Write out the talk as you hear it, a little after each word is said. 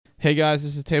Hey guys,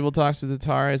 this is Table Talks with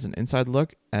Atari, an inside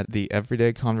look at the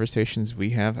everyday conversations we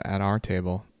have at our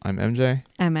table. I'm MJ.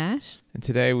 I'm Ash. And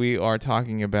today we are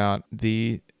talking about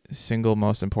the single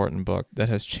most important book that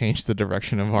has changed the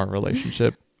direction of our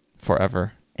relationship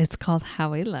forever. It's called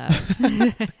How We Love.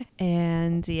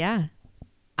 And yeah,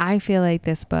 I feel like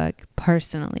this book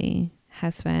personally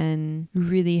has been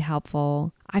really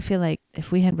helpful. I feel like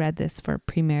if we had read this for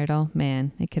premarital,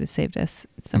 man, it could have saved us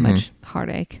so much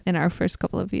heartache in our first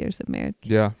couple of years of marriage.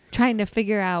 Yeah. Trying to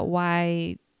figure out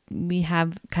why we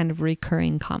have kind of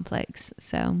recurring conflicts.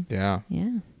 So Yeah,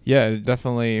 yeah. it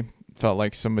definitely felt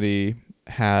like somebody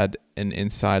had an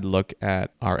inside look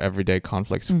at our everyday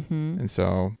conflicts. And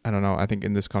so, I don't know, I think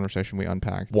in this conversation we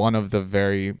unpacked one of the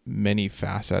very many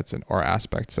facets or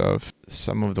aspects of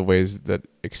some of the ways that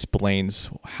explains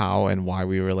how and why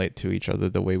we relate to each other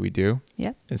the way we do.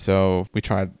 Yep. And so we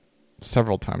tried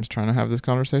several times trying to have this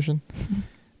conversation.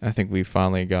 I think we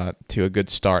finally got to a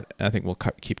good start. And I think we'll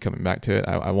keep coming back to it.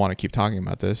 I want to keep talking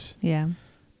about this. Yeah.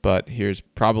 But here's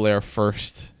probably our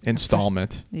first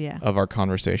installment of our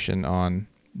conversation on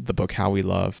the book How We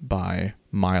Love by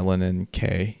Milan and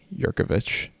Kay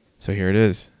Yurkovich. So here it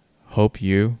is. Hope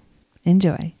you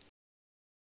enjoy.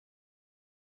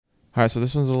 All right, so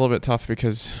this one's a little bit tough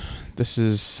because this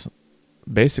is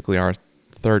basically our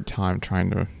third time trying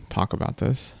to talk about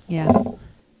this. Yeah.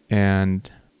 And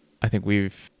I think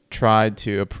we've tried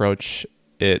to approach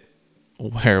it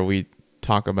where we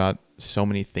talk about so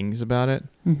many things about it.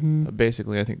 But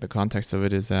basically, I think the context of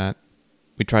it is that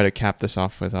we try to cap this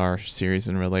off with our series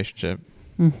and relationship,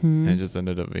 and it just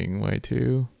ended up being way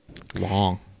too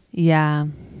long. Yeah,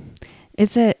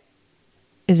 it's a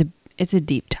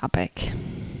deep topic.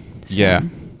 So,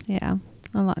 yeah,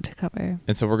 a lot to cover.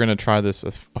 And so we're gonna try this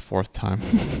a fourth time,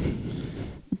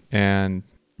 and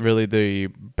really the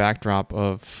backdrop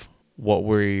of what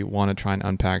we want to try and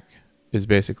unpack is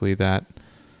basically that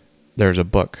there's a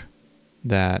book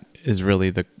that is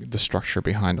really the structure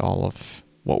behind all of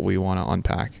what we want to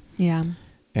unpack. Yeah.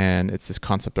 And it's this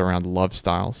concept around love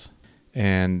styles.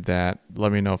 And that,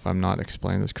 let me know if I'm not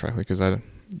explaining this correctly, because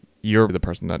you're the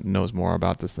person that knows more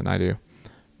about this than I do.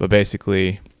 But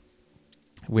basically,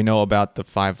 we know about the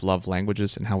 5 love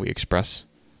languages and how we express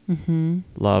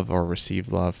love or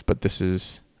receive love. But this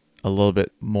is a little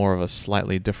bit more of a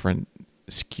slightly different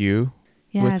skew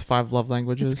with 5 love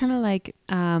languages. It's kind of like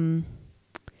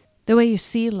the way you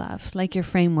see love, like your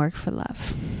framework for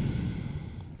love.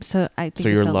 So I think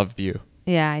your love view.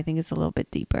 Yeah, I think it's a little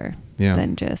bit deeper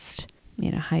than just,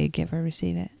 how you give or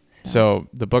receive it. So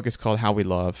the book is called How We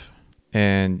Love,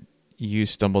 and you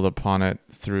stumbled upon it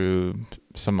through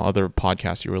some other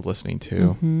podcast you were listening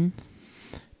to.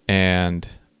 And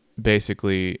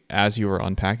basically, as you were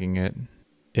unpacking it,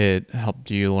 it helped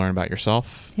you learn about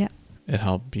yourself. Yeah. It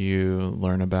helped you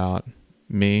learn about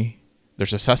me.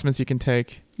 There's assessments you can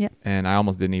take. Yep. And I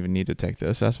almost didn't even need to take the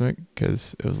assessment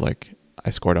because it was like I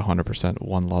scored 100%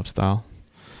 one love style.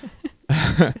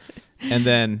 And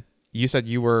then you said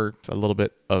you were a little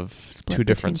bit of Split two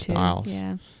different between styles. two.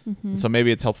 Yeah. So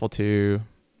maybe it's helpful to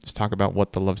just talk about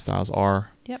what the love styles are.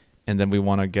 Yep. And then we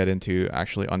want to get into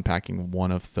actually unpacking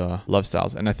one of the love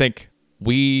styles. And I think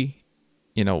what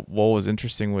was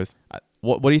interesting with,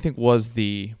 what do you think was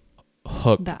the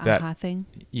hook? The aha thing?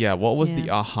 Yeah. What was the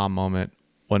aha moment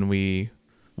when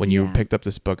you picked up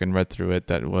this book and read through it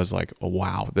that was like, oh,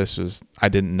 wow, I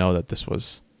didn't know that this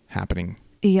was happening.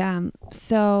 Yeah.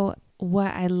 So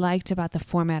what I liked about the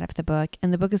format of the book,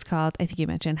 and the book is called, I think you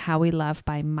mentioned, How We Love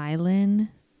by Milan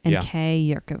and Kay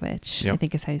Yurkovich. Yep. I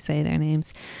think is how you say their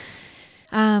names.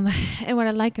 And what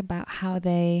I like about how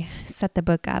they set the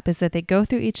book up is that they go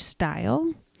through each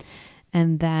style,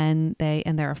 and then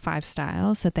there are 5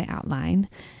 styles that they outline,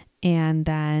 and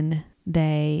then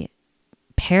they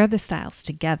pair the styles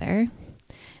together.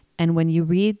 And when you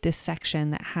read this section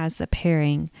that has the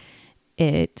pairing,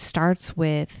 it starts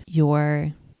with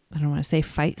your, I don't want to say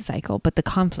fight cycle, but the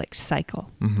conflict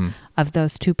cycle of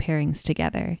those 2 pairings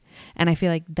together. And I feel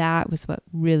like that was what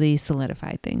really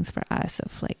solidified things for us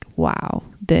of like, wow,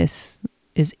 this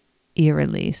is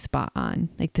eerily spot on.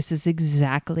 Like this is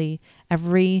exactly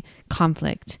every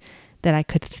conflict that I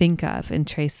could think of and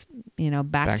trace,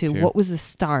 back to what was the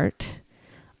start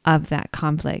of that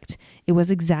conflict. It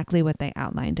was exactly what they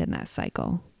outlined in that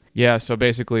cycle. Yeah. So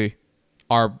basically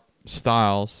our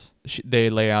styles, they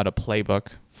lay out a playbook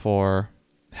for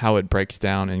how it breaks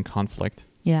down in conflict.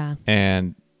 Yeah.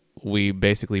 And we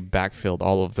basically backfilled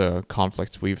all of the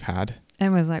conflicts we've had.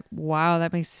 And was like, wow,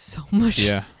 that makes so much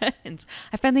sense.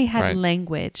 I finally had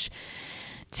language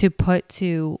to put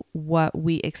to what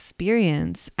we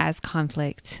experience as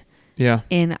conflict Yeah.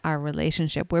 in our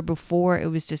relationship, where before it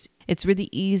was just, it's really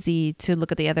easy to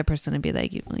look at the other person and be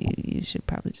like, you should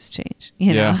probably just change,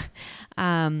 you know?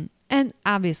 And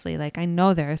obviously, like, I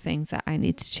know there are things that I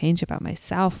need to change about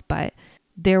myself, but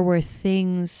there were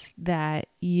things that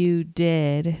you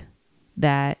did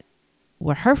that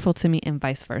were hurtful to me and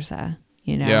vice versa,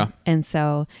 you know? Yeah. And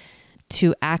so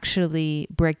to actually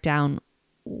break down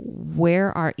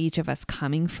where are each of us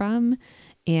coming from,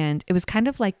 and it was kind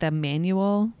of like the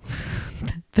manual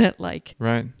that, like,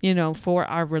 Right. you know, for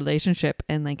our relationship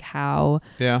and like how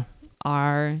Yeah.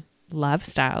 our love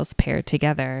styles pair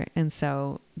together. And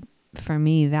so for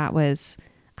me, that was,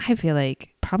 I feel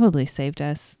like, probably saved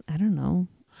us, I don't know,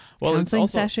 Well, it's counseling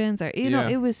also, sessions, or, you know,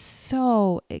 yeah. it was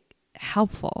so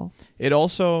helpful. It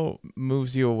also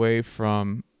moves you away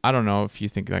from, I don't know if you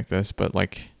think like this, but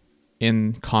like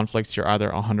in conflicts, you're either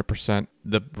 100%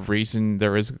 the reason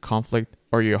there is a conflict,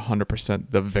 or you're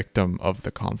 100% the victim of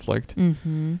the conflict.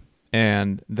 Mm-hmm.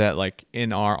 And that, like,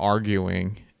 in our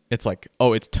arguing, it's like,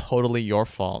 oh, it's totally your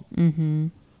fault. Mm-hmm.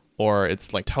 Or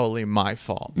it's like totally my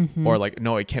fault. Mm-hmm. Or like,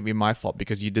 no, it can't be my fault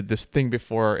because you did this thing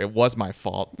before it was my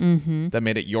fault. Mm-hmm. That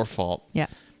made it your fault. Yeah.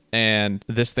 And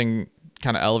this thing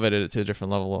kind of elevated it to a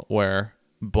different level where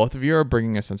both of you are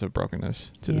bringing a sense of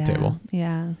brokenness to the table.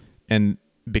 Yeah. And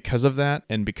because of that,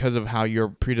 and because of how your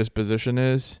predisposition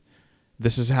is,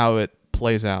 this is how it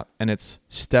plays out. And it's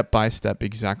step by step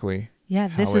exactly. Yeah.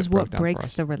 This how is it broke what down for breaks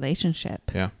us. the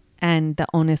relationship. Yeah. And the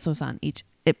onus was on each,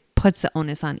 it puts the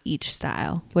onus on each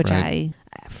style, which Right.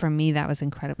 for me, that was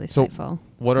incredibly So insightful.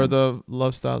 What are the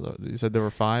love styles? You said there were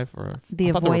 5, or The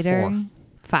I thought there were 4. avoider,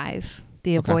 5.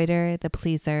 The Okay. avoider, the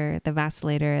pleaser, the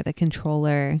vacillator, the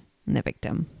controller, and the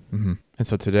victim. Mm-hmm. And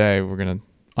so today we're going to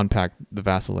unpack the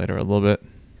vacillator a little bit,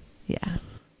 Yeah.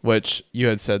 which you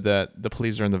had said that the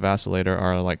pleaser and the vacillator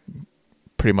are like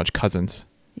pretty much cousins.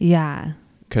 Yeah.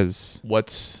 Because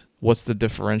what's the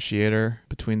differentiator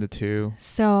between the two?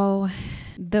 So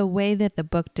the way that the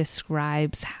book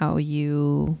describes how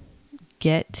you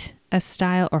get a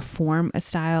style or form a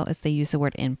style is they use the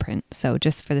word imprint. So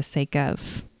just for the sake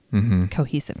of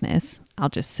cohesiveness, I'll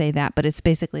just say that, but it's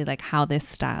basically like how this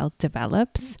style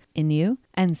develops in you.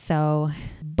 And so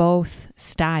both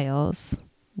styles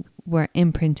were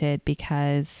imprinted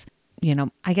because, you know,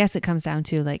 I guess it comes down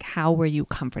to like, how were you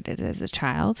comforted as a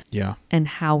child? Yeah. And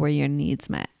how were your needs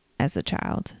met as a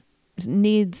child?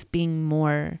 Needs being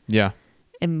more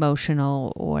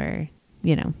emotional, or,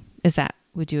 you know,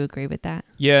 would you agree with that?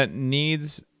 Yeah,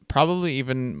 needs probably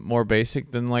even more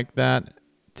basic than like that,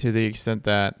 to the extent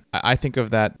that I think of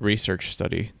that research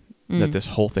study that this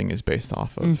whole thing is based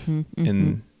off of,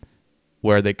 in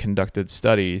where they conducted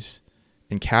studies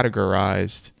and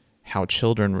categorized how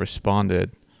children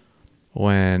responded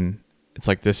when it's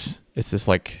this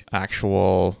like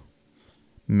actual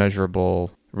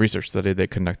measurable research study they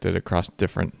conducted across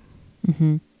different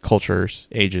cultures,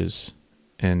 ages,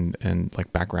 and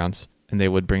like backgrounds. And they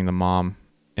would bring the mom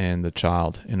and the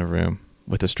child in a room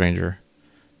with a stranger.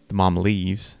 The mom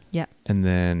leaves. Yeah. And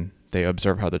then they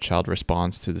observe how the child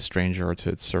responds to the stranger or to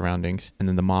its surroundings. And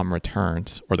then the mom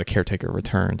returns, or the caretaker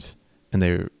returns, and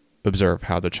they observe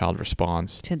how the child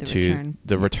responds to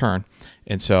the return.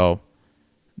 And so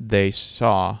they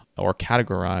saw or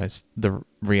categorized the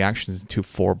reactions into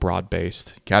 4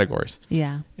 broad-based categories.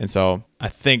 Yeah. And so I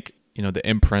think, you know, the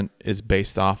imprint is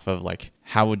based off of like,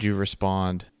 how would you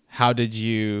respond? How did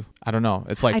you, I don't know.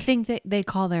 It's like, I think that they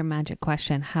call their magic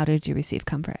question, how did you receive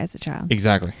comfort as a child?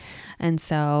 Exactly. And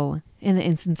so in the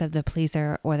instance of the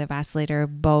pleaser or the vacillator,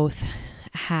 both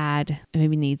had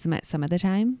maybe needs met some of the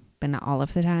time, but not all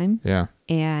of the time. Yeah.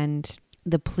 And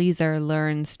the pleaser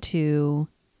learns to,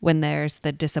 when there's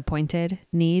the disappointed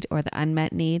need or the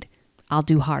unmet need, I'll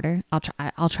do harder.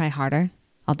 I'll try harder.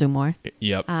 I'll do more.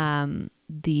 Yep.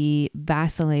 The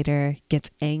vacillator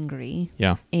gets angry.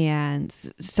 Yeah. And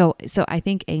so I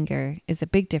think anger is a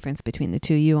big difference between the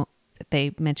two.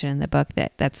 They mention in the book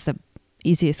that that's the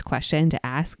easiest question to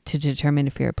ask to determine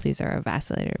if you're a pleaser or a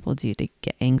vacillator. Will do you to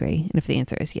get angry? And if the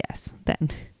answer is yes, then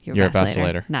you're a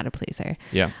vacillator, not a pleaser.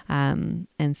 Yeah.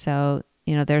 And so,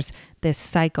 you know, there's this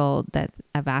cycle that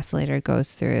a vacillator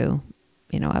goes through,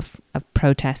 you know, of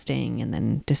protesting and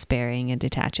then despairing and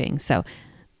detaching. So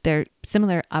they're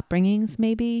similar upbringings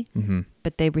maybe,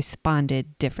 but they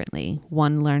responded differently.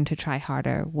 One learned to try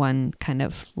harder. One kind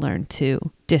of learned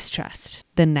to distrust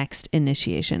the next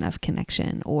initiation of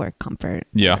connection or comfort,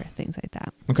 or things like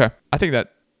that. Okay. I think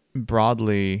that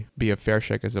broadly be a fair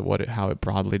shake as to how it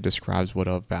broadly describes what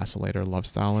a vacillator love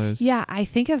style is. Yeah, I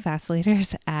think of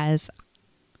vacillators as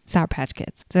Sour Patch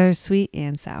Kids. They're sweet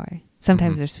and sour.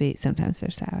 Sometimes they're sweet, sometimes they're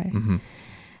sour.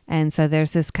 And so there's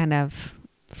this kind of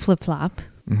flip-flop.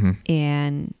 Mm-hmm.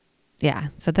 And yeah,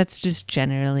 so that's just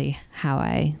generally how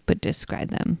I would describe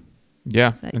them.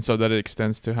 Yeah. So, And so that it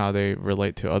extends to how they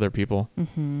relate to other people.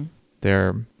 mm-hmm.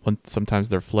 Sometimes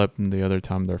they're flip and the other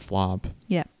time they're flop.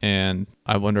 Yeah. And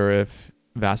I wonder if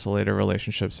vacillator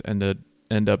relationships end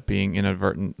up being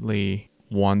inadvertently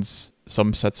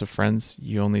some sets of friends,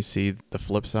 you only see the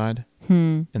flip side,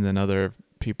 and then other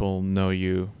people know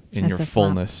you in As your a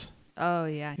fullness. Oh,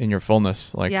 yeah. In your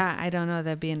fullness. Like, yeah, I don't know.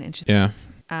 That'd be an interesting. yeah.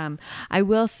 I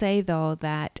will say, though,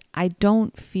 that I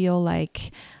don't feel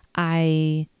like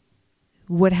I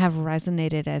would have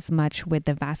resonated as much with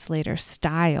the vacillator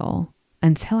style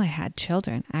until I had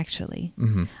children, actually.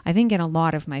 Mm-hmm. I think in a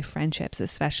lot of my friendships,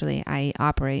 especially, I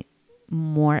operate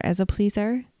more as a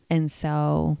pleaser. And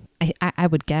so I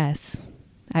would guess,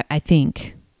 I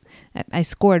think I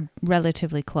scored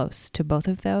relatively close to both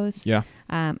of those. Yeah.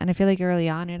 And I feel like early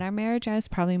on in our marriage, I was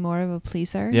probably more of a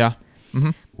pleaser. Yeah.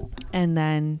 Mm-hmm. And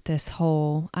then this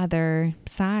whole other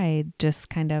side just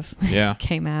kind of Yeah.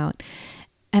 came out.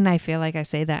 And I feel like I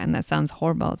say that, and that sounds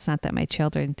horrible. It's not that my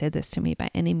children did this to me by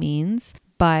any means,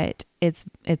 but it's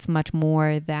much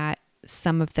more that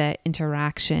some of the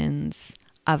interactions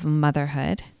of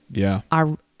motherhood Yeah.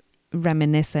 are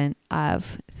reminiscent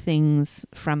of things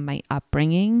from my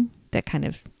upbringing that kind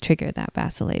of trigger that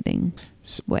vacillating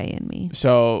way in me.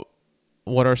 So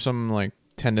what are some like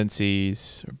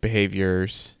tendencies or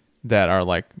behaviors that are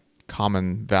like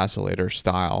common vacillator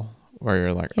style, where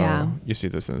you're like, Yeah. oh, you see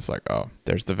this and it's like, oh,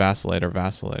 there's the vacillator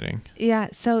vacillating. Yeah.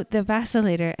 So the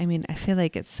vacillator, I mean, I feel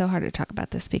like it's so hard to talk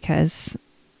about this because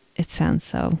it sounds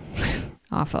so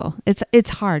awful. It's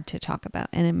hard to talk about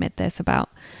and admit this about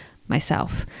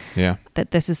myself. Yeah.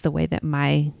 That this is the way that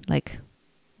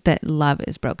that love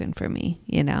is broken for me,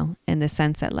 you know, in the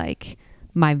sense that like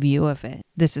my view of it,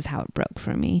 this is how it broke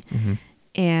for me. Mm-hmm.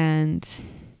 And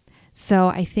so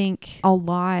I think a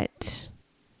lot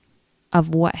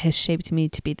of what has shaped me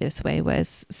to be this way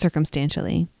was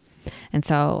circumstantially. And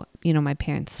so, you know, my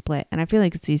parents split, and I feel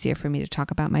like it's easier for me to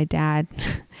talk about my dad,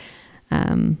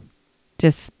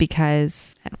 just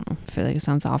because, I don't know, I feel like it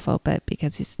sounds awful, but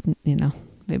because he's, you know,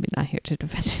 maybe not here to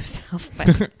defend himself,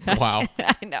 but Wow.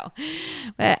 I know.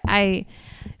 But I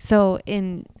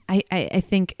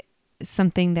think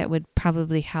something that would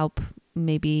probably help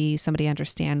maybe somebody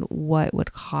understand what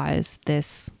would cause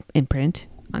this imprint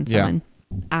on someone.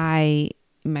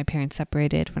 My parents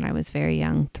separated when I was very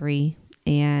young, 3.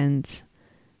 And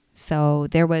so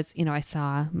there was, you know, I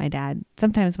saw my dad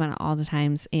sometimes, but not all the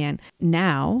times. And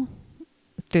now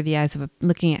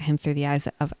looking at him through the eyes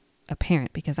of a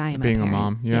parent, because I am being a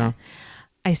mom. Yeah.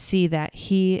 I see that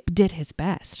he did his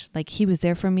best. Like, he was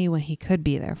there for me when he could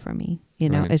be there for me. You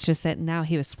know, Right. It's just that now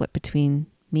he was split between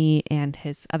me and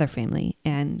his other family.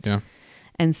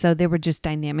 And so there were just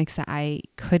dynamics that I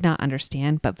could not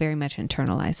understand, but very much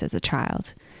internalized as a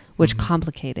child, which Mm-hmm.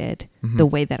 complicated Mm-hmm. the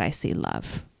way that I see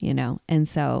love, you know? And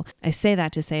so I say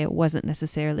that to say it wasn't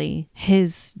necessarily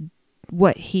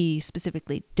what he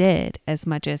specifically did as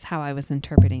much as how I was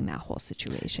interpreting that whole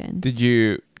situation.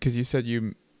 Because you said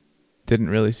you didn't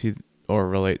really see or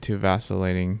relate to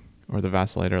vacillating or the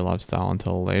vacillator love style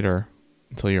until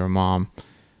you were a mom.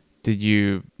 Do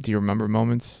you remember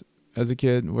moments as a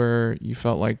kid where you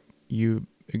felt like you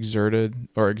exerted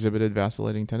or exhibited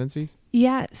vacillating tendencies?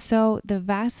 Yeah. So the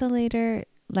vacillator,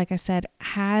 like I said,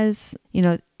 has, you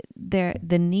know,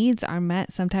 the needs are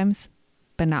met sometimes,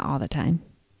 but not all the time.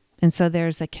 And so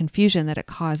there's a confusion that it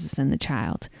causes in the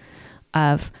child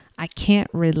of, I can't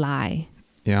rely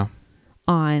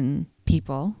on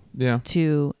people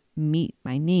to meet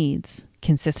my needs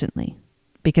consistently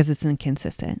because it's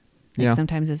inconsistent. Like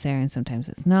sometimes it's there and sometimes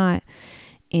it's not.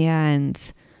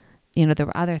 And, you know, there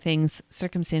were other things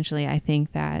circumstantially, I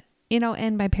think that, you know,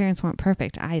 and my parents weren't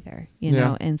perfect either, you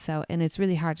know, and it's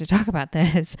really hard to talk about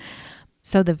this.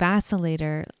 So the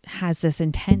vacillator has this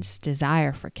intense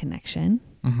desire for connection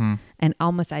and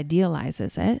almost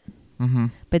idealizes it,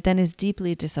 but then is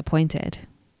deeply disappointed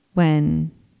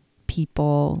when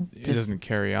people it doesn't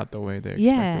carry out the way they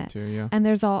expect it to. Yeah. And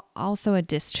there's also a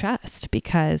distrust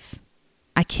because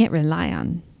I can't rely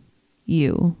on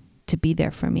you to be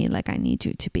there for me like I need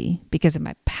you to be, because in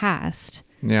my past,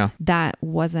 that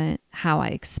wasn't how I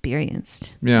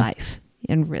experienced life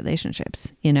and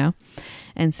relationships, you know?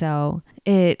 And so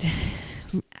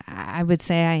I would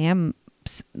say I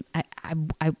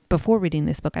before reading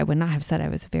this book, I would not have said I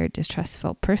was a very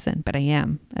distrustful person, but I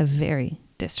am a very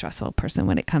distrustful person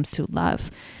when it comes to love.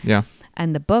 Yeah.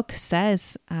 And the book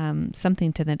says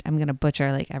something to I'm going to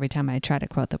butcher like every time I try to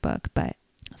quote the book, but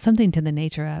something to the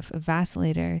nature of a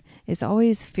vacillator is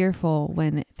always fearful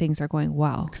when things are going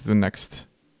well. Because the next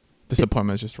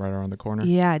Disappointment is just right around the corner.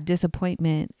 Yeah,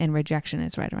 disappointment and rejection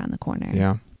is right around the corner.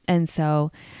 Yeah. And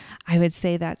so I would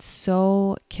say that's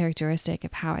so characteristic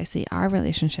of how I see our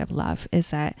relationship, love, is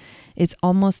that it's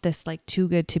almost this like too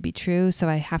good to be true. So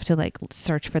I have to like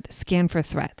scan for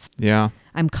threats. Yeah.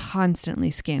 I'm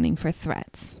constantly scanning for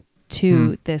threats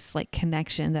to this like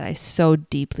connection that I so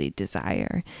deeply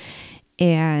desire.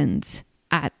 And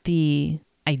at the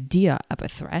idea of a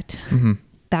threat,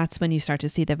 that's when you start to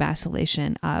see the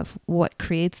vacillation of what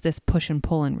creates this push and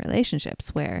pull in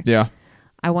relationships where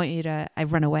I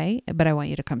run away, but I want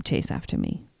you to come chase after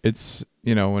me. It's,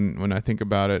 when I think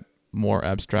about it more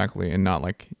abstractly and not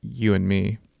like you and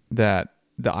me, that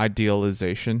the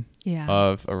idealization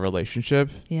of a relationship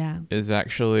is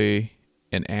actually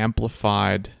an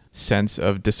amplified sense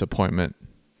of disappointment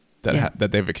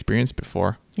that they've experienced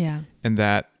before. Yeah. And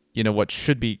that, what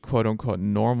should be quote unquote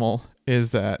normal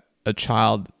is that a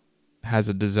child has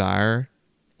a desire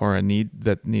or a need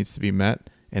that needs to be met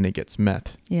and it gets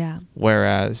met. Yeah.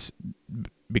 Whereas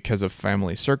because of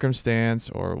family circumstance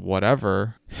or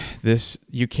whatever,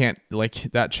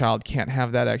 that child can't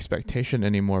have that expectation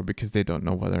anymore because they don't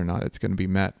know whether or not it's going to be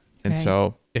met. And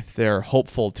so if they're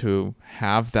hopeful to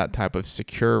have that type of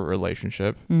secure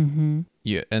relationship,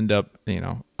 you end up,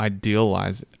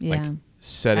 idealize, like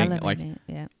setting,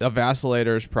 a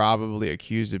vacillator is probably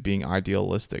accused of being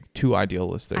too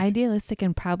idealistic. Idealistic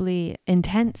and probably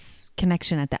intense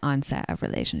connection at the onset of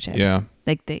relationships. Yeah.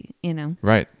 Like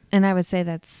Right. And I would say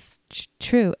that's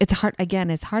true. It's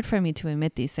hard for me to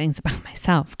admit these things about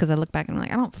myself because I look back and I'm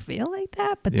like, I don't feel like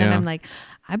that. But then I'm like,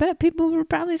 I bet people would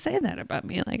probably say that about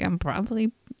me. Like I'm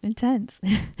probably intense.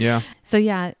 Yeah.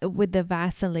 So with the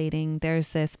vacillating, there's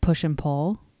this push and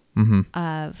pull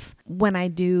of when I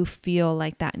do feel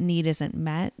like that need isn't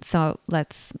met. So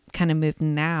let's kind of move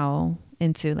now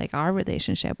into like our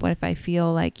relationship. What if I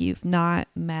feel like you've not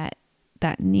met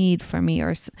that need for me,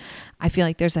 or I feel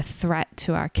like there's a threat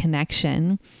to our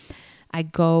connection? I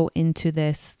go into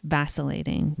this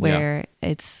vacillating where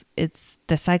it's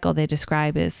the cycle they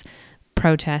describe is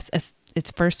protest.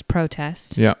 It's first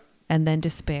protest and then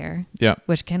despair,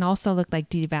 which can also look like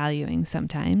devaluing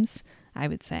sometimes, I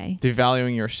would say.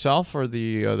 Devaluing yourself or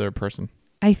the other person?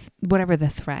 Whatever the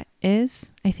threat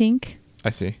is, I think. I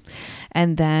see.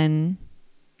 And then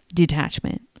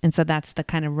detachment. And so that's the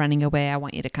kind of running away, I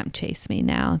want you to come chase me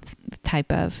now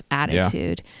type of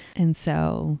attitude. Yeah. And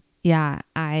so,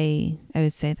 I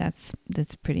would say that's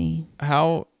pretty.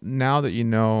 How, now that you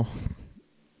know,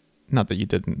 not that you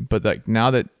didn't, but like now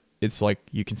that it's like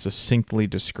you can succinctly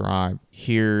describe,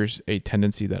 here's a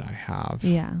tendency that I have.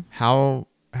 Yeah. How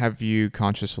have you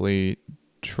consciously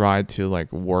tried to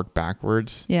like work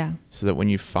backwards? Yeah. So that when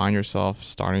you find yourself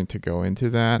starting to go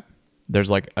into that, there's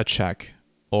like a check,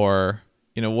 or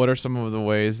what are some of the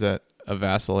ways that a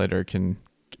vacillator can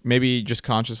maybe just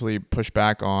consciously push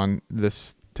back on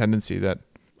this tendency that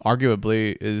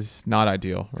arguably is not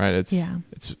ideal, right? It's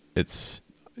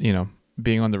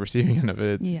being on the receiving end of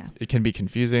it. It can be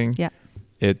confusing. Yeah.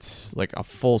 It's like a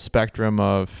full spectrum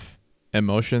of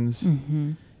emotions.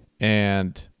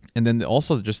 And then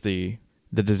also just the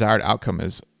desired outcome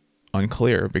is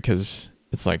unclear because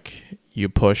it's like you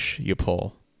push, you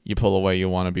pull away, you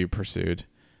want to be pursued.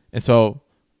 And so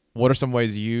what are some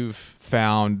ways you've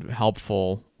found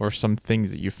helpful, or some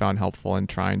things that you found helpful in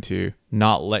trying to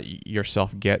not let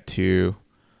yourself get to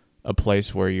a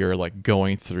place where you're like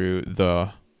going through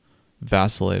the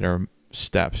vacillator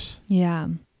steps? Yeah.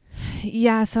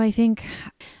 So I think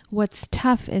what's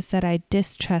tough is that I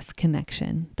distrust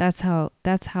connection. That's what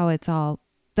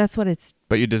it's.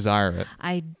 But you desire it.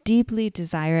 I deeply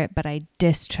desire it, but I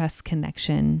distrust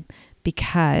connection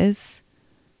because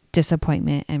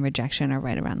disappointment and rejection are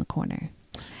right around the corner.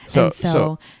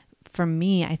 So for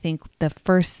me, I think the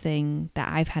first thing that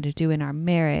I've had to do in our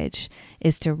marriage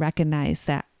is to recognize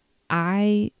that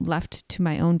I, left to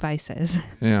my own vices,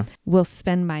 will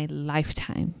spend my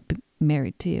lifetime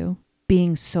married to you,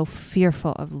 being so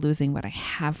fearful of losing what I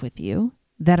have with you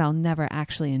that I'll never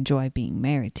actually enjoy being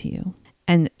married to you.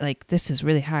 And like, this is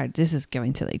really hard. This is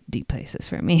going to like deep places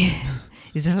for me.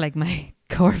 These are like my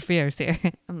core fears here.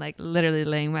 I'm like literally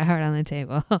laying my heart on the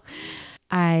table.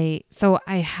 So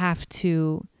I have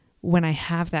to, when I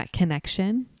have that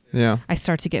connection, I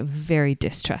start to get very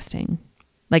distrusting,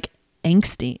 like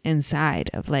angsty inside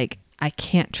of like, I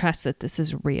can't trust that this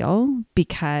is real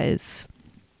because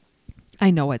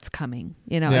I know what's coming.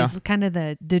 It's kind of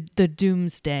the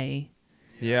doomsday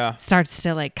starts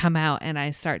to like come out, and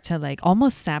I start to like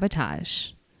almost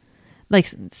sabotage like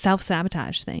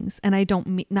self-sabotage things. And I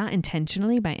don't not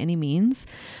intentionally by any means,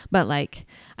 but like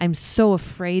I'm so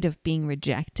afraid of being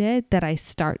rejected that I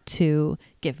start to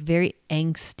get very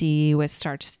angsty, which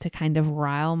starts to kind of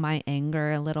rile my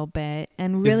anger a little bit.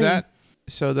 And really, is that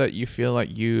so that you feel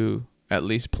like you at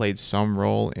least played some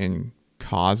role in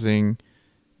causing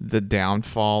the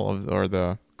downfall of or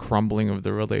the crumbling of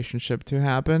the relationship to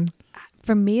happen?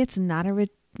 for me, it's not a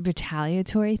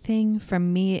retaliatory thing. For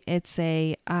me, it's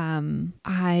a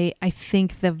I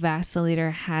think the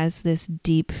Vacillator has this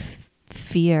deep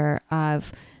fear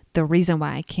of the reason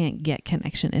why I can't get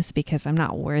connection is because I'm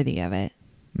not worthy of it.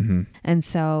 Mm-hmm. And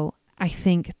so I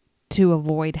think to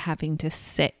avoid having to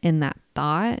sit in that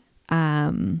thought,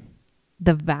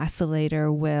 the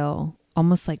Vacillator will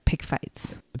almost like pick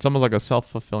fights. It's almost like a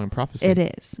self-fulfilling prophecy.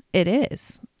 It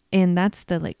is. And that's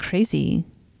the like crazy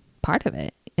part of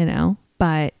it, you know?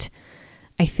 But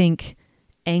I think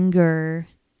anger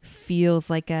feels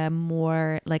like I'm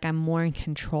more in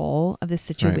control of the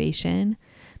situation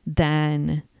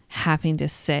than having to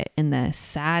sit in the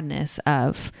sadness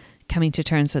of coming to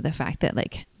terms with the fact that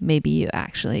like maybe you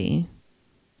actually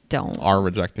are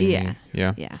rejecting me.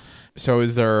 Yeah. So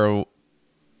is there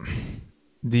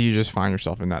do you just find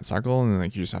yourself in that cycle and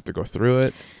like you just have to go through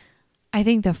it? I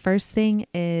think the first thing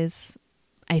is,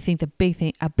 a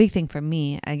big thing for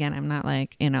me, again, I'm not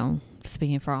like,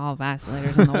 speaking for all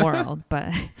vacillators in the world,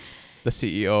 but the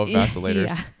CEO of Vacillators.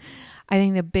 Yeah. I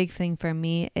think the big thing for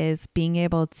me is being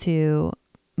able to,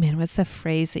 what's the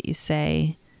phrase that you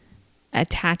say?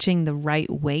 Attaching the right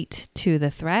weight to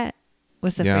the threat.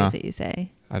 What's the phrase that you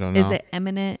say? I don't know. Is it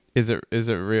imminent? Is it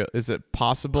real? Is it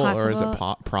possible or is it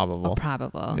probable? Oh,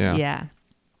 probable. Yeah. Yeah.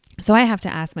 So I have to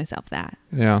ask myself that.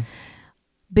 Yeah.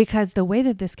 Because the way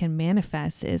that this can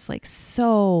manifest is like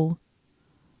so,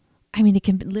 it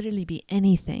can literally be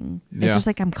anything. It's just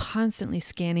like I'm constantly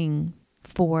scanning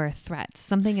for threats.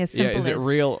 Something as simple as... is it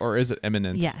real or is it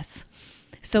imminent? Yes.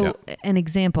 So an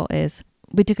example is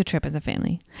we took a trip as a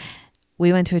family.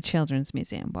 We went to a children's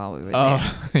museum while we were there.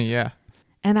 Oh, yeah.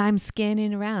 And I'm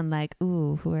scanning around like,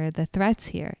 ooh, who are the threats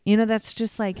here? That's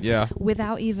just like,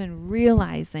 without even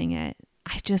realizing it,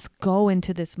 I just go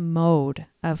into this mode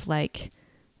of like,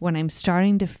 when I'm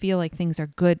starting to feel like things are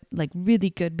good, like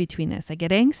really good between us, I get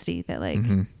angsty that like,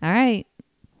 all right,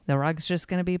 the rug's just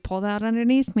going to be pulled out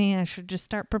underneath me. I should just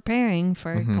start preparing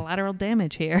for collateral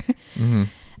damage here.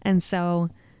 And so,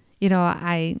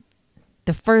 the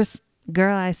first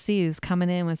girl I see who's coming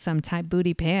in with some tight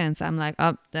booty pants, I'm like,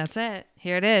 oh, that's it.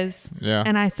 Here it is. Yeah.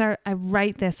 And I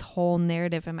write this whole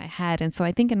narrative in my head. And so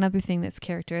I think another thing that's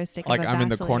characteristic like of a I'm in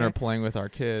the Vacillator, corner playing with our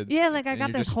kids. Yeah, like I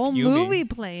got this whole movie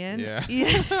playing.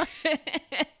 Yeah.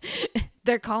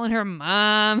 They're calling her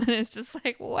mom and it's just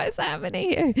like, what's happening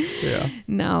here? Yeah.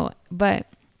 No, but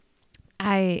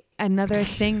another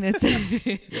thing that's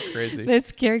crazy.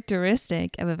 That's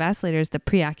characteristic of a Vacillator is the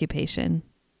preoccupation.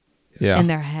 In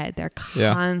their head. They're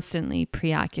constantly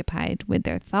preoccupied with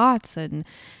their thoughts and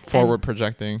forward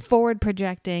projecting.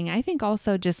 I think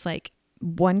also just like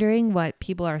wondering what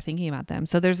people are thinking about them.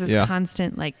 So there's this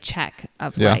constant like check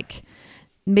of like,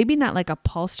 maybe not like a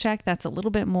pulse check. That's a little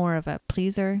bit more of a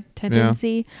pleaser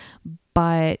tendency,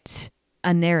 but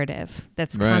a narrative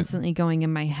that's constantly going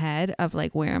in my head of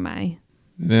like, where am I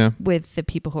with the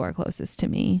people who are closest to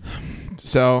me?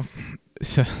 So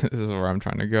this is where I'm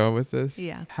trying to go with this.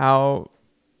 Yeah. How,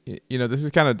 this is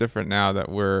kind of different now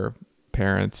that we're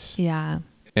parents. Yeah.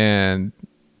 And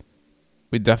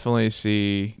we definitely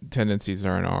see tendencies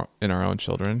in our own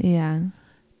children. Yeah.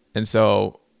 And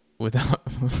so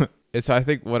I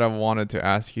think what I wanted to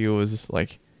ask you was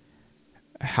like,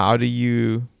 how do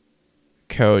you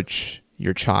coach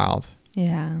your child?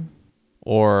 Yeah.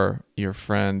 Or your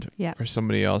friend yeah. or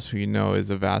somebody else who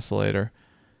is a vacillator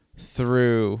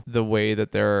through the way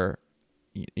that they're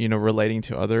relating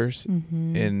to others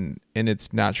in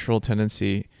its natural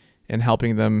tendency and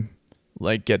helping them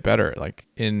like get better, like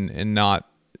in not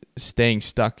staying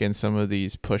stuck in some of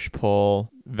these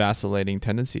push-pull vacillating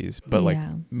tendencies, but like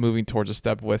moving towards a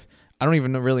step with, I don't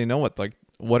even really know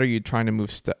what are you trying to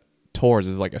move towards?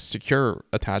 Is like a secure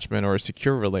attachment or a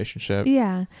secure relationship.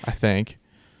 Yeah. I think.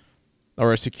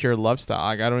 Or a secure love style.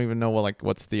 Like, I don't even know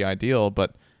what's the ideal,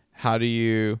 but how do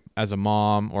you, as a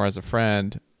mom or as a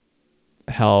friend,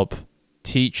 help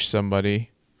teach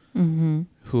somebody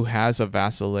who has a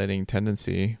vacillating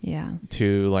tendency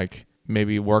to like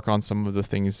maybe work on some of the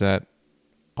things that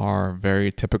are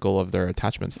very typical of their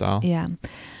attachment style? Yeah.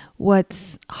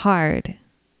 What's hard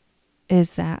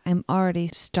is that I'm already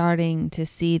starting to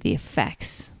see the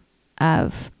effects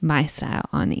of my style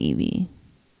on Evie.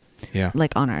 Yeah.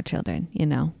 Like on our children,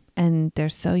 and they're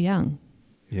so young.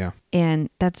 Yeah. And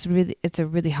it's a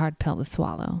really hard pill to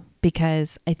swallow,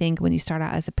 because I think when you start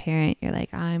out as a parent, you're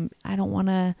like, I don't want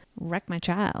to wreck my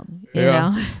child, you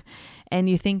know? And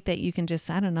you think that you can just,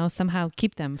 I don't know, somehow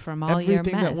keep them from all your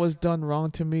Everything mess. that was done wrong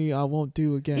to me, I won't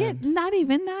do again. Yeah, not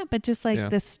even that, but just like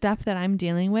the stuff that I'm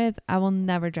dealing with, I will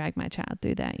never drag my child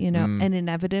through that, you know? And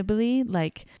inevitably,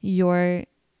 like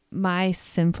my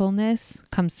sinfulness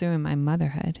comes through in my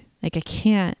motherhood. Like I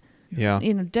can't,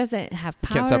 you know, does it have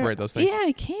power? Can't separate those things. Yeah,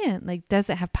 I can't. Like, does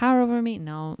it have power over me?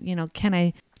 No. You know, can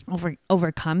I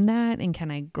overcome that, and can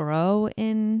I grow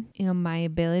in, you know, my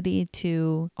ability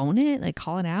to own it, like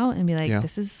call it out and be like,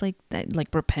 this is like that, like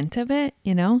repent of it,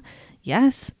 you know?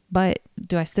 Yes. But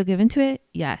do I still give into it?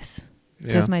 Yes.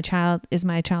 Yeah. Is my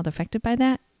child affected by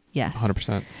that? Yes.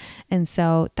 100%. And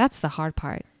so that's the hard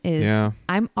part is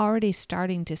I'm already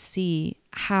starting to see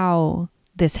how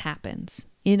this happens.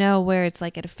 You know, where it's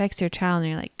like it affects your child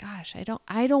and you're like, gosh,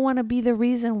 I don't want to be the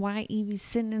reason why Evie's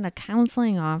sitting in a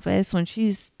counseling office when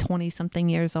she's 20 something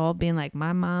years old being like,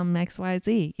 my mom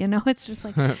XYZ. You know, it's just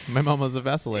like my mom was a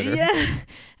vacillator. Yeah.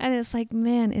 And it's like,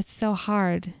 man, it's so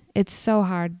hard. It's so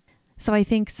hard. So I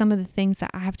think some of the things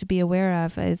that I have to be aware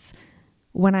of is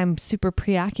when I'm super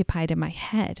preoccupied in my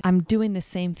head, I'm doing the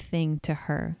same thing to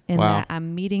her in that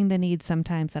I'm meeting the needs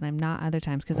sometimes and I'm not other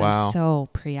times because I'm so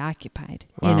preoccupied,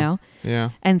 you know? Yeah.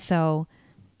 And so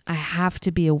I have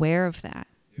to be aware of that.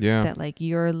 Yeah. That like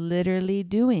you're literally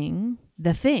doing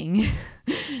the thing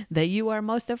that you are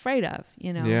most afraid of,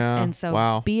 you know? Yeah. And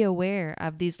so be aware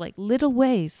of these like little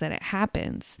ways that it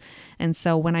happens. And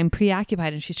so when I'm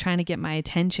preoccupied and she's trying to get my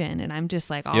attention and I'm just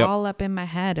like all up in my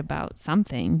head about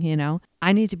something, you know,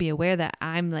 I need to be aware that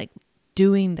I'm like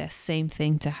doing the same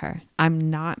thing to her. I'm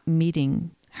not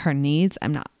meeting her needs.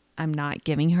 I'm not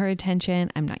giving her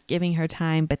attention. I'm not giving her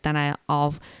time, but then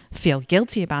I'll feel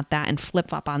guilty about that and flip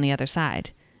flop on the other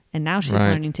side. And now she's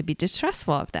learning to be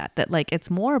distrustful of that like it's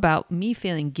more about me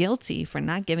feeling guilty for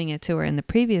not giving it to her in the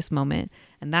previous moment.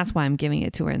 And that's why I'm giving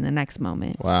it to her in the next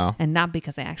moment. Wow. And not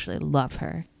because I actually love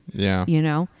her. Yeah. You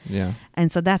know? Yeah.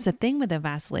 And so that's the thing with the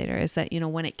vacillator is that, you know,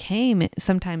 when it came,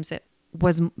 sometimes it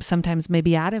was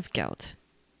maybe out of guilt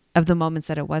of the moments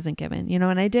that it wasn't given, you know?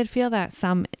 And I did feel that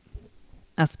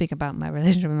I'll speak about my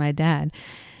relationship with my dad.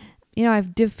 You know, I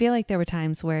did feel like there were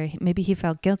times where maybe he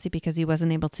felt guilty because he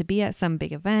wasn't able to be at some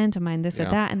big event of mine, this or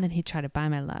that. And then he'd try to buy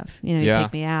my love. You know, he'd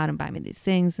take me out and buy me these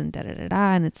things and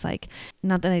da-da-da-da. And it's like,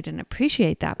 not that I didn't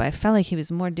appreciate that, but I felt like he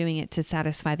was more doing it to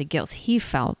satisfy the guilt he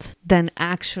felt than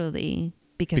actually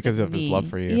because of his love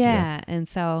for you. Yeah. And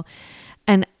so,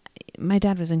 and my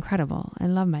dad was incredible. I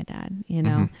love my dad, you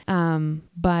know.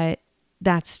 But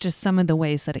that's just some of the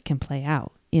ways that it can play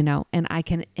out. You know, and I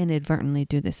can inadvertently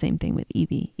do the same thing with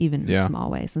Evie, even in small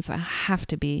ways. And so I have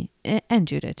to be, and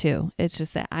Judah too. It's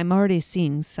just that I'm already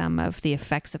seeing some of the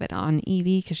effects of it on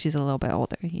Evie because she's a little bit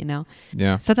older, you know?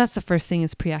 Yeah. So that's the first thing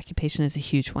is preoccupation is a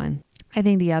huge one. I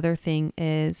think the other thing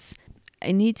is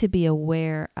I need to be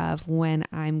aware of when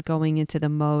I'm going into the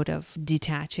mode of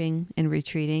detaching and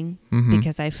retreating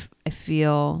because I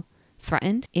feel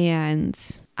threatened, and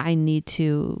I need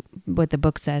to, what the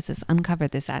book says is uncover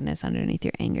the sadness underneath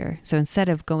your anger. So instead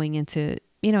of going into,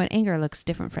 you know, and anger looks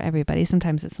different for everybody.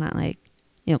 Sometimes it's not like,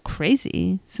 you know,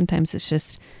 crazy. Sometimes it's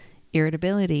just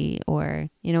irritability, or,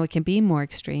 you know, it can be more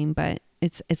extreme, but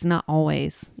it's not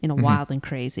always, you know, wild and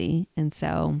crazy. And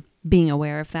so being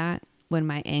aware of that when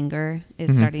my anger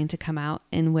is starting to come out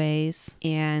in ways,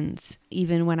 and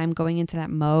even when I'm going into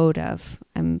that mode of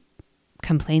I'm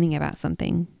complaining about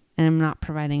something and I'm not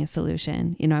providing a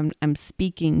solution, you know, I'm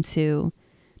speaking to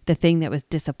the thing that was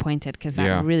disappointed because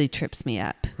that really trips me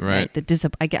up. Right.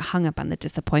 I get hung up on the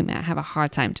disappointment. I have a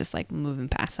hard time just like moving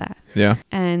past that. Yeah.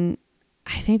 And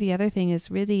I think the other thing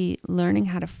is really learning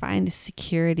how to find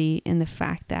security in the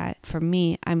fact that for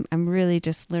me, I'm really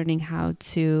just learning how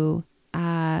to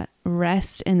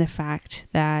rest in the fact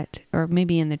that, or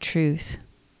maybe in the truth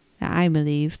that I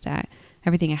believe that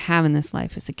everything I have in this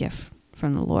life is a gift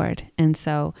from the Lord. And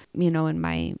so, you know, in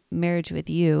my marriage with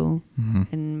you,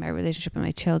 in my relationship with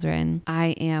my children, I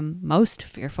am most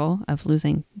fearful of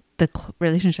losing the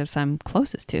relationships I'm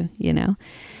closest to, you know?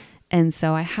 And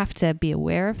so I have to be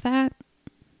aware of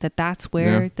that's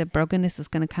where the brokenness is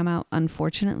going to come out,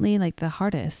 unfortunately, like the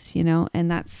hardest, you know?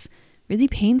 And that's really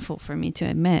painful for me to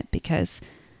admit because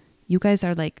you guys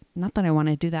are like, not that I want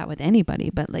to do that with anybody,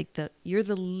 but like you're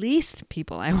the least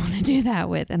people I want to do that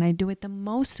with. And I do it the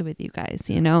most with you guys,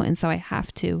 you know? And so I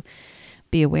have to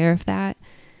be aware of that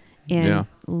and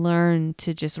learn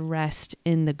to just rest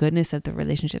in the goodness of the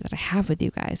relationship that I have with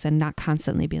you guys and not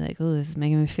constantly be like, oh, this is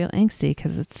making me feel angsty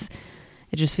because it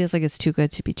just feels like it's too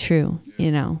good to be true,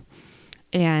 you know?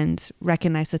 and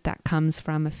recognize that that comes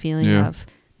from a feeling of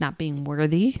not being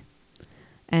worthy.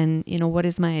 And, you know, what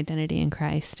is my identity in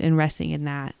Christ, and resting in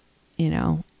that, you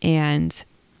know, and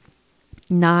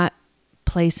not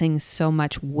placing so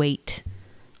much weight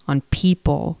on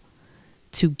people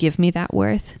to give me that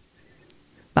worth,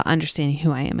 but understanding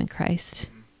who I am in Christ,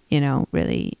 you know,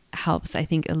 really helps, I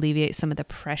think, alleviate some of the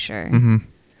pressure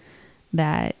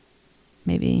that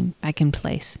maybe I can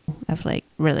place of like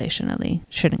relationally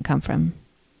shouldn't come from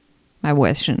my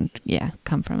worth, shouldn't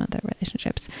come from other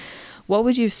relationships. What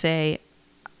would you say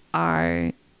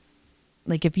are,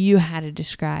 like, if you had to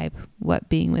describe what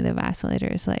being with a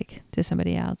vacillator is like to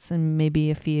somebody else, and maybe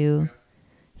a few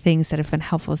things that have been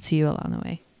helpful to you along the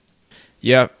way?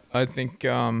 Yeah, I think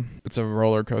it's a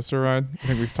roller coaster ride. I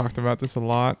think we've talked about this a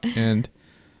lot. And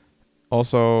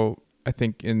also, I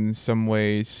think in some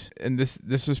ways, and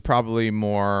this is probably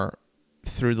more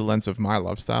through the lens of my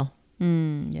love style.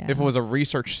 If it was a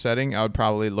research setting, I would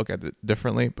probably look at it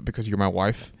differently. But because you're my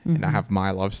wife and I have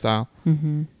my love style,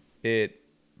 it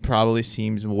probably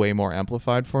seems way more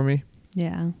amplified for me.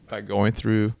 Yeah. By going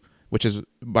through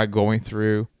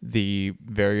the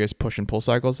various push and pull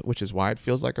cycles, which is why it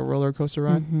feels like a roller coaster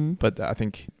ride. But I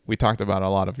think we talked about a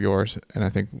lot of yours, and I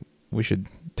think we should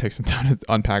take some time to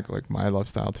unpack like my love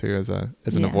style too as an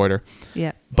avoider.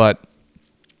 Yeah. But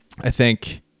I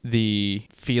think the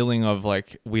feeling of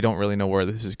like we don't really know where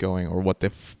this is going or what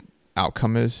the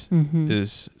outcome is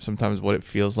sometimes what it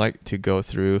feels like to go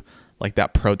through like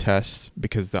that protest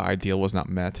because the ideal was not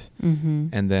met,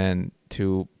 and then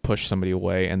to push somebody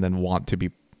away and then want to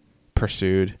be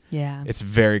pursued. Yeah, it's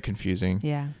very confusing.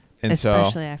 Yeah, and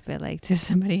especially I feel like to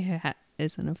somebody who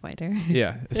is an avoider.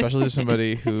 Yeah, especially to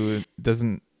somebody who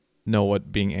doesn't know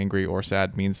what being angry or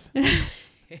sad means.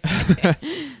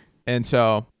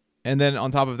 And then on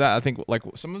top of that, I think like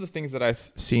some of the things that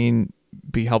I've seen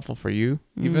be helpful for you,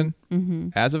 even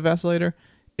as a vacillator,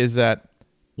 is that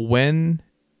when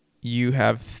you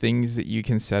have things that you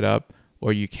can set up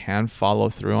or you can follow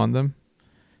through on them,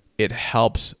 it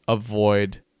helps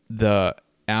avoid the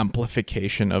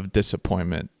amplification of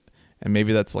disappointment. And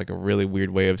maybe that's like a really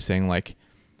weird way of saying like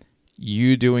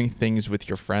you doing things with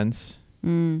your friends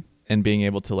and being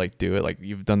able to like do it, like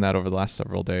you've done that over the last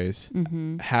several days,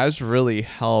 has really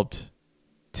helped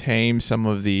tame some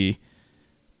of the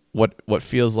what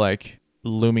feels like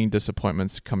looming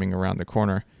disappointments coming around the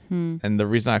corner. And the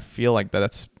reason I feel like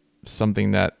that's something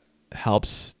that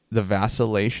helps the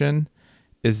vacillation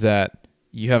is that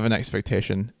you have an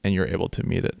expectation and you're able to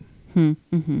meet it.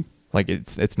 Like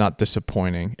it's not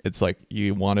disappointing. It's like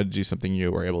you wanted to do something,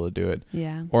 you were able to do it.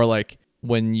 Yeah. Or like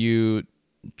when you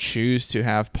choose to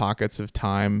have pockets of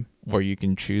time where you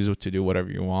can choose what to do whatever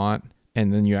you want,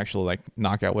 and then you actually like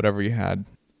knock out whatever you had.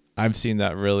 I've seen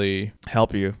that really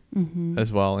help you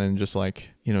as well, and just like,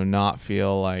 you know, not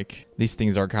feel like these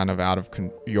things are kind of out of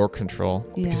your control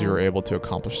because you were able to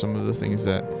accomplish some of the things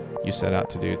that you set out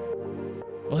to do.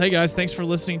 Well, hey guys, thanks for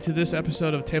listening to this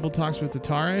episode of Table Talks with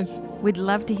Atares. We'd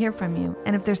love to hear from you.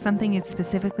 And if there's something you'd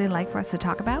specifically like for us to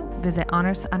talk about, visit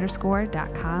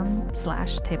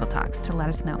honors_.com/tabletalks to let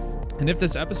us know. And if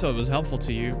this episode was helpful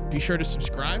to you, be sure to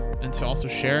subscribe and to also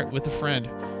share it with a friend.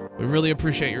 We really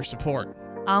appreciate your support.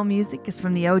 All music is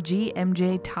from the OG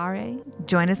MJ Tare.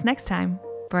 Join us next time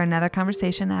for another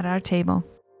conversation at our table.